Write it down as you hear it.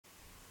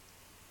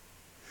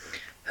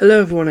Hello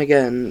everyone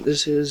again,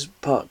 this is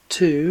part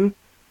 2,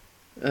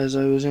 as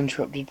I was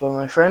interrupted by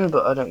my friend,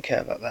 but I don't care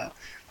about that.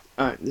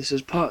 Alright, this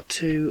is part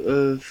 2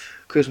 of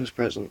Christmas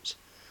presents.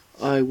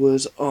 I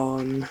was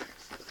on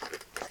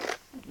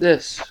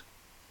this,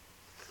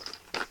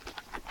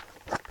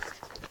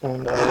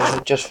 and I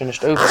had just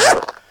finished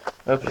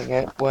opening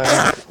it when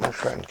my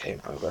friend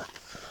came over.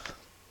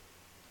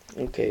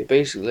 Okay,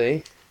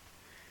 basically,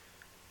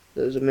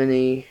 there's a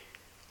mini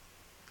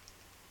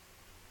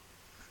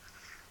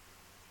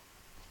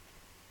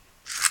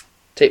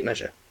tape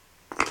measure.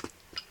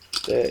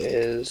 There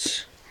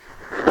is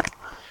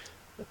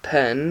a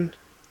pen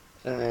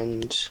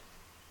and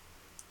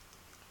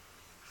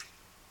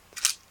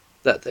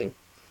that thing.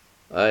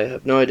 I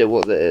have no idea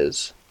what that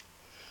is.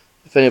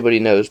 If anybody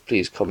knows,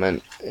 please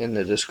comment in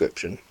the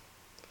description.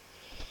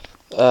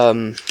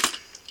 And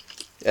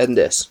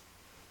this.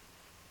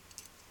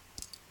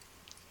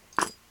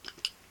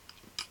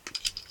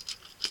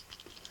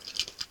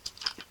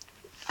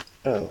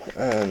 Oh,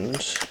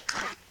 and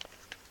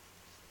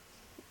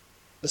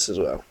this as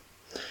well.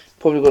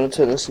 Probably going to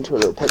turn this into a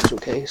little pencil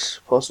case,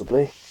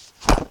 possibly.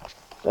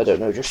 I don't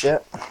know just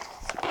yet.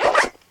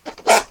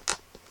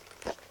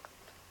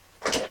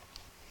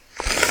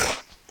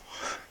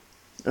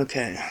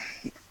 Okay,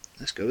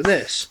 let's go with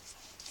this.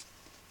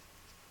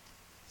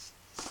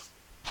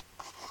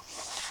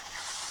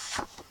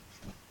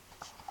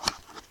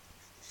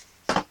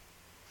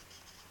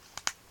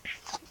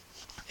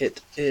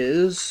 It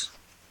is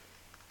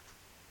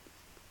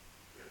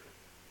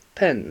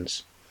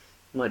pens.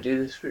 Might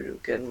do this video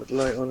again with the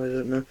light on, I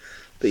don't know.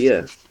 But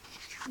yeah,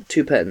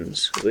 2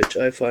 pens, which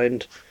I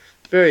find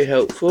very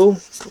helpful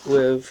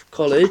with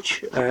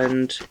college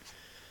and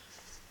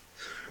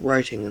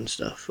writing and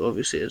stuff.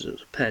 Obviously, as a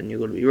pen, you've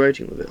got to be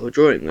writing with it, or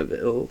drawing with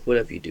it, or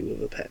whatever you do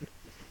with a pen.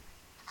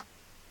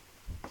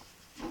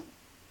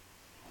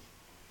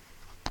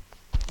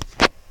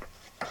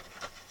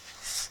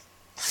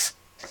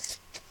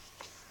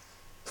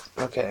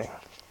 Okay.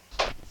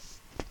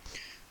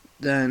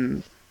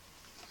 Then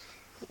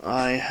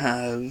I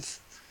have,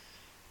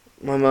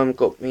 my mum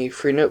got me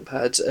 3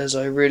 notepads, as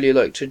I really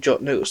like to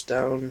jot notes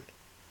down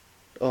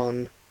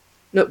on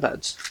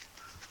notepads.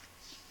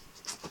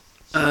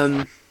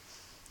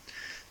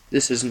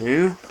 This is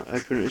new. I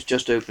pretty much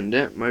just opened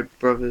it. My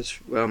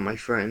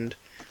friend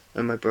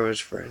and my brother's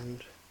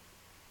friend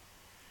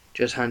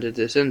just handed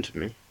this in to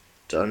me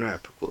to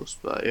unwrap, of course,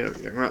 but I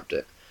already unwrapped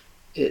it.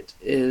 It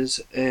is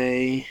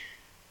a,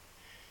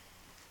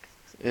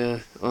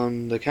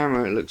 on the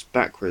camera it looks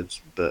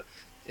backwards, but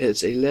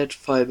it's a lead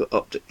fiber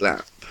optic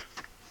lamp,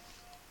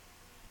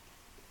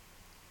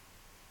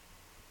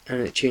 and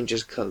it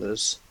changes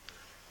colours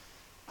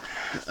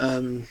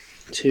to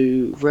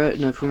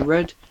from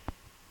red,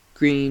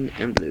 green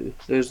and blue.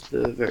 Those are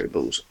the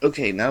variables.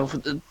 Okay, now for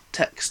the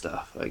tech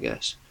stuff, I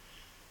guess.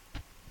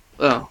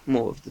 Well,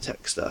 more of the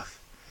tech stuff.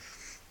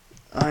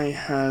 I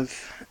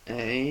have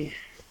a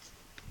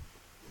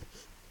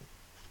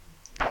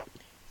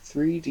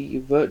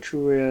 3D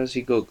virtual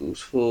reality goggles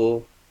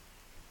for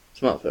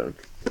smartphone.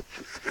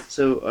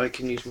 So I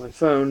can use my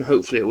phone.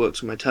 Hopefully it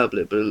works on my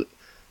tablet, but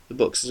the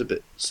box is a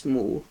bit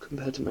small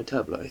compared to my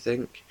tablet, I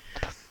think.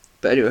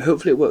 But anyway,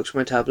 hopefully it works on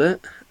my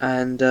tablet,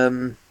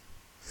 and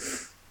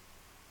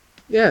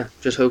yeah,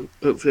 just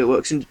hopefully it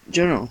works in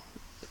general.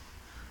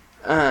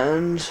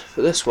 And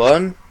for this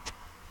one,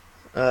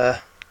 1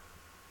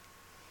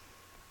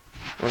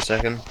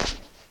 second.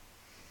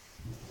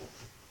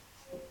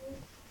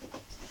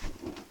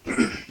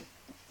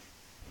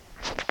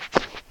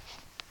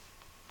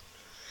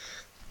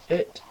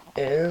 It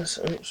is,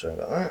 oops, sorry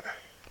about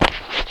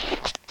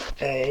that,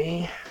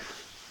 a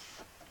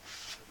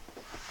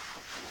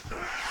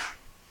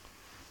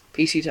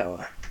PC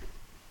tower.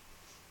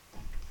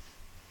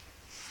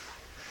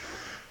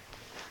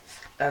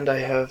 And I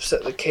have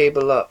set the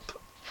cable up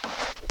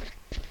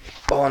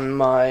on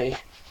my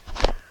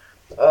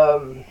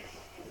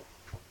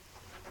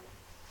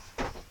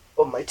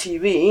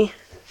TV,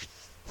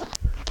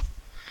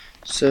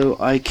 so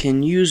I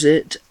can use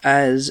it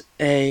as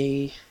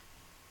a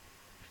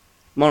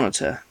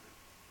monitor.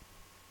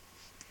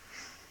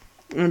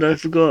 And I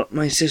forgot,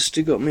 my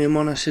sister got me a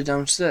monitor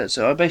downstairs,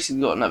 so I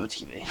basically got another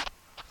TV.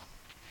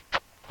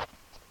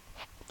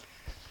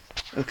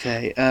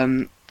 Okay,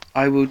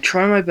 I will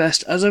try my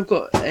best, as I've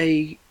got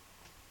a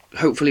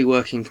hopefully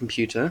working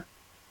computer,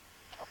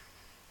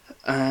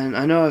 and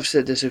I know I've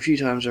said this a few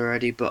times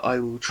already, but I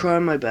will try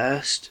my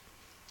best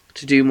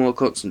to do more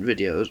constant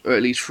videos, or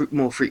at least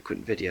more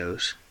frequent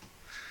videos.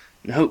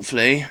 And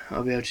hopefully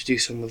I'll be able to do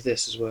some of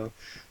this as well.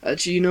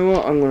 Actually, you know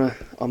what? I'm going to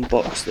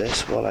unbox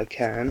this while I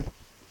can.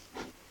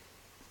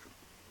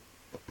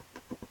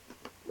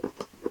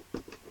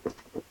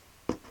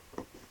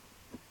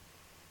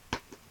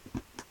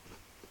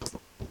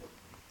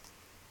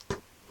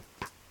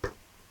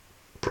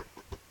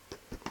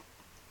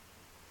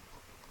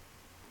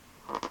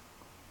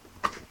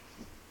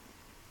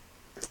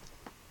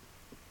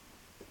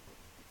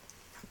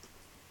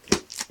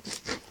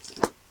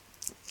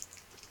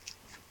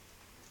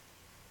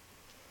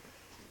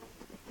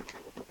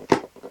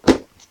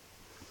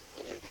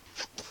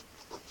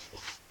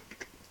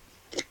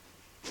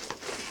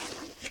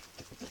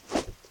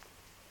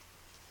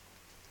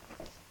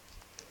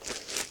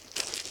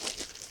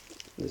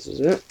 is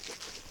it.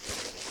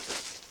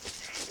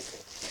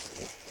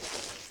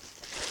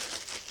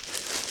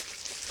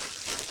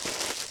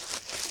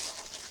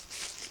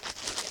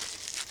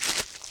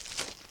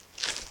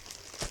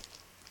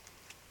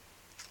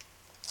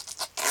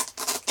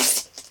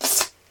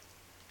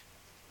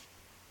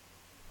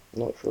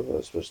 Not sure if I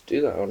was supposed to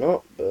do that or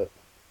not, but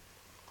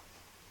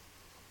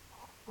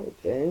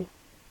okay.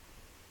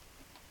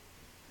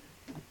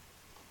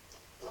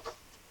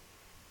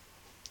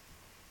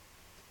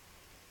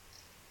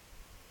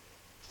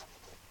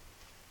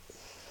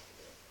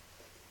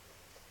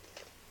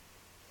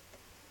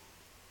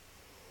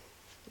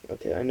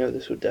 Okay, I know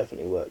this would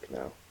definitely work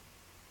now.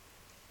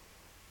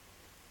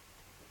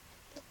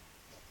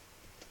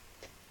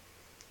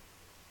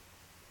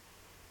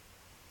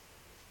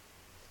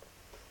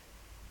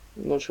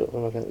 I'm not sure if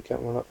I'm looking at the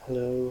camera or not.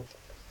 Hello.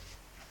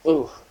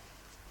 Oh.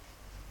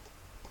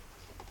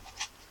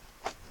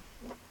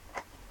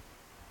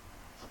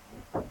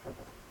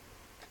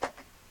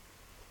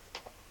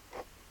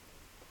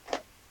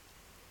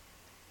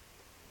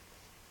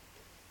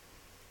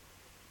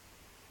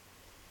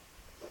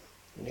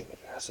 Let me put the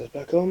glasses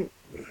back on.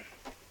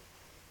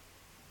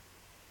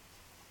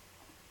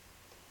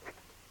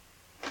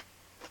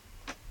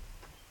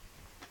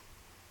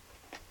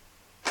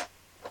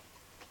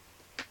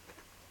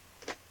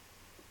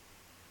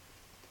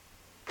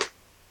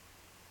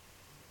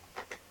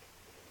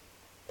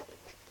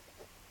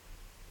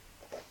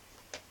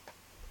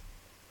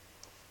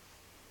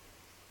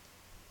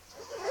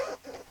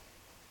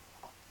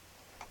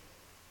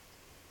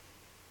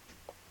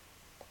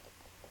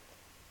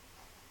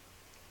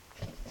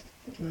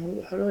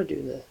 How do I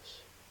do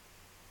this?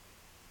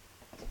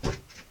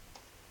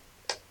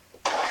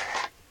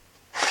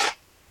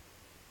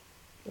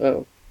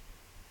 Oh.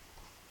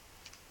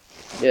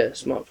 Yeah,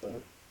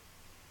 smartphone.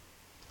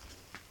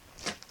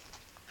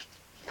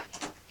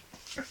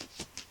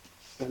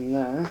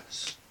 And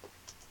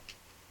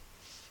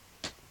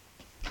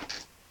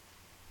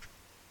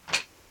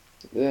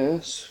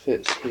this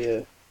fits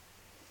here.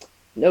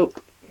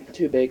 Nope,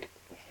 too big.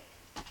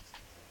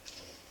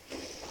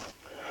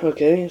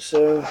 Okay,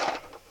 so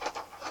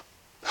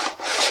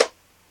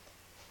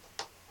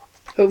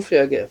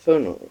hopefully I get a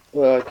phone.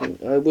 Well,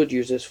 I would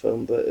use this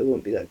phone, but it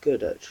wouldn't be that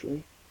good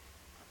actually.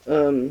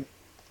 Yeah,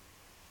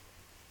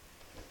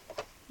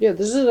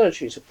 this is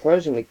actually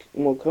surprisingly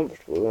more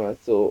comfortable than I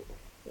thought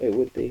it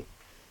would be.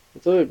 I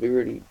thought it would be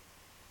really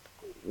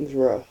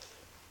rough,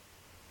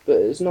 but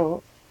it's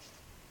not.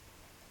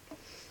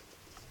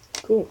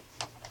 Cool.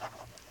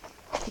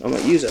 I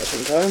might use that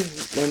sometime,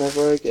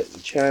 whenever I get the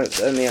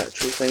chance and the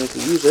actual thing to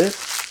use it.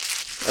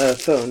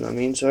 Phone, I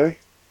mean, sorry.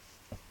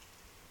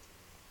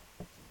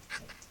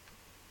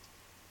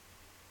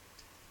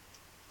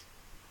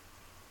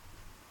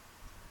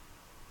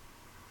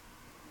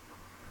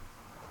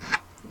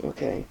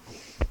 Okay.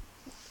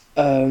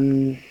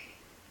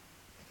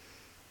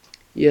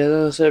 Yeah,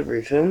 that's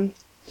everything.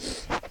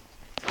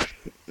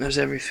 That's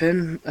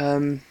everything.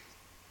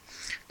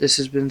 This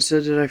has been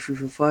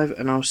SurgeDie345,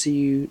 and I'll see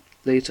you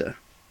later.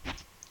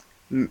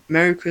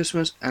 Merry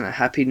Christmas and a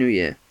Happy New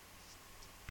Year.